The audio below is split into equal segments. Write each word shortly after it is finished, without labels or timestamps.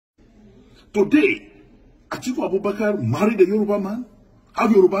Today, Atiku Abubakar married a Yoruba man,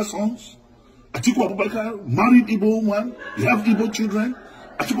 have Yoruba sons. Atiku Abubakar married Igbo woman, he have Igbo children.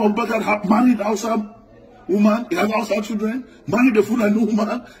 Atiku Abubakar have married Hausa woman, he has Hausa children. Married a Fulani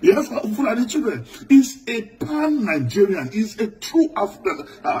woman, he has Fulani children. He's a pan-Nigerian, he's a true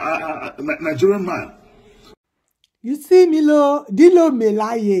Nigerian man. You see, Dino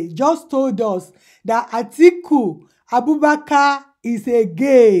Melaye just told us that Atiku Abubakar is a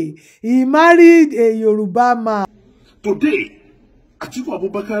gay. He married a Yoruba man. Today, Atiku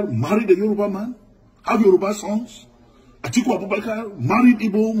Abubakar married a Yoruba man, have Yoruba sons. Atiku Abubakar married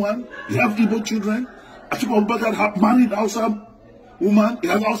Igbo woman, he have Igbo children. Atiku Abubakar have married Hausa woman, he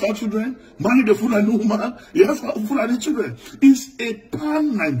has Hausa children. Married a Fulani woman, he has Fulani children. He's a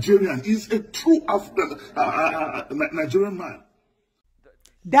pan-Nigerian, he's a true Nigerian man.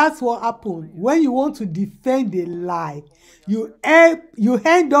 That's what happened when you want to defend a lie. You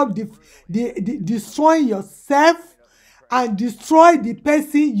end up destroying yourself and destroy the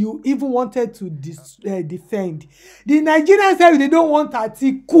person you even wanted to defend. The Nigerians say they don't want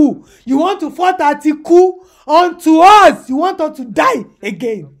Atiku. You want to force Atiku onto us. You want us to die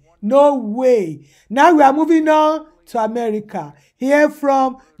again. No way. Now we are moving on to America. Hear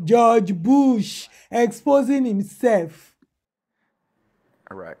from George Bush exposing himself.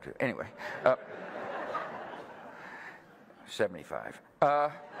 Iraq. Anyway, 75.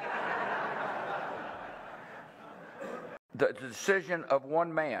 The decision of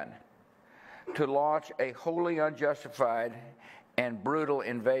one man to launch a wholly unjustified and brutal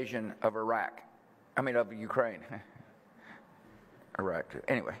invasion of Iraq. I mean, of Ukraine. Iraq.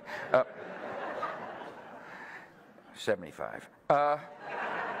 Anyway, 75. I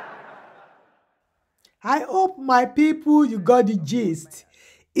hope my people, you got the gist.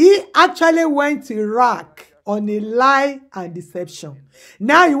 He actually went to Iraq on a lie and deception.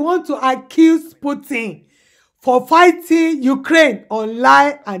 Now you want to accuse Putin for fighting Ukraine on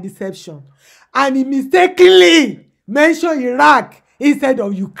lie and deception. And he mistakenly mentioned Iraq instead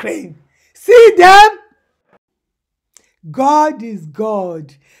of Ukraine. See them? God is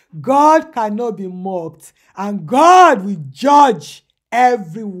God. God cannot be mocked. And God will judge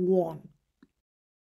everyone.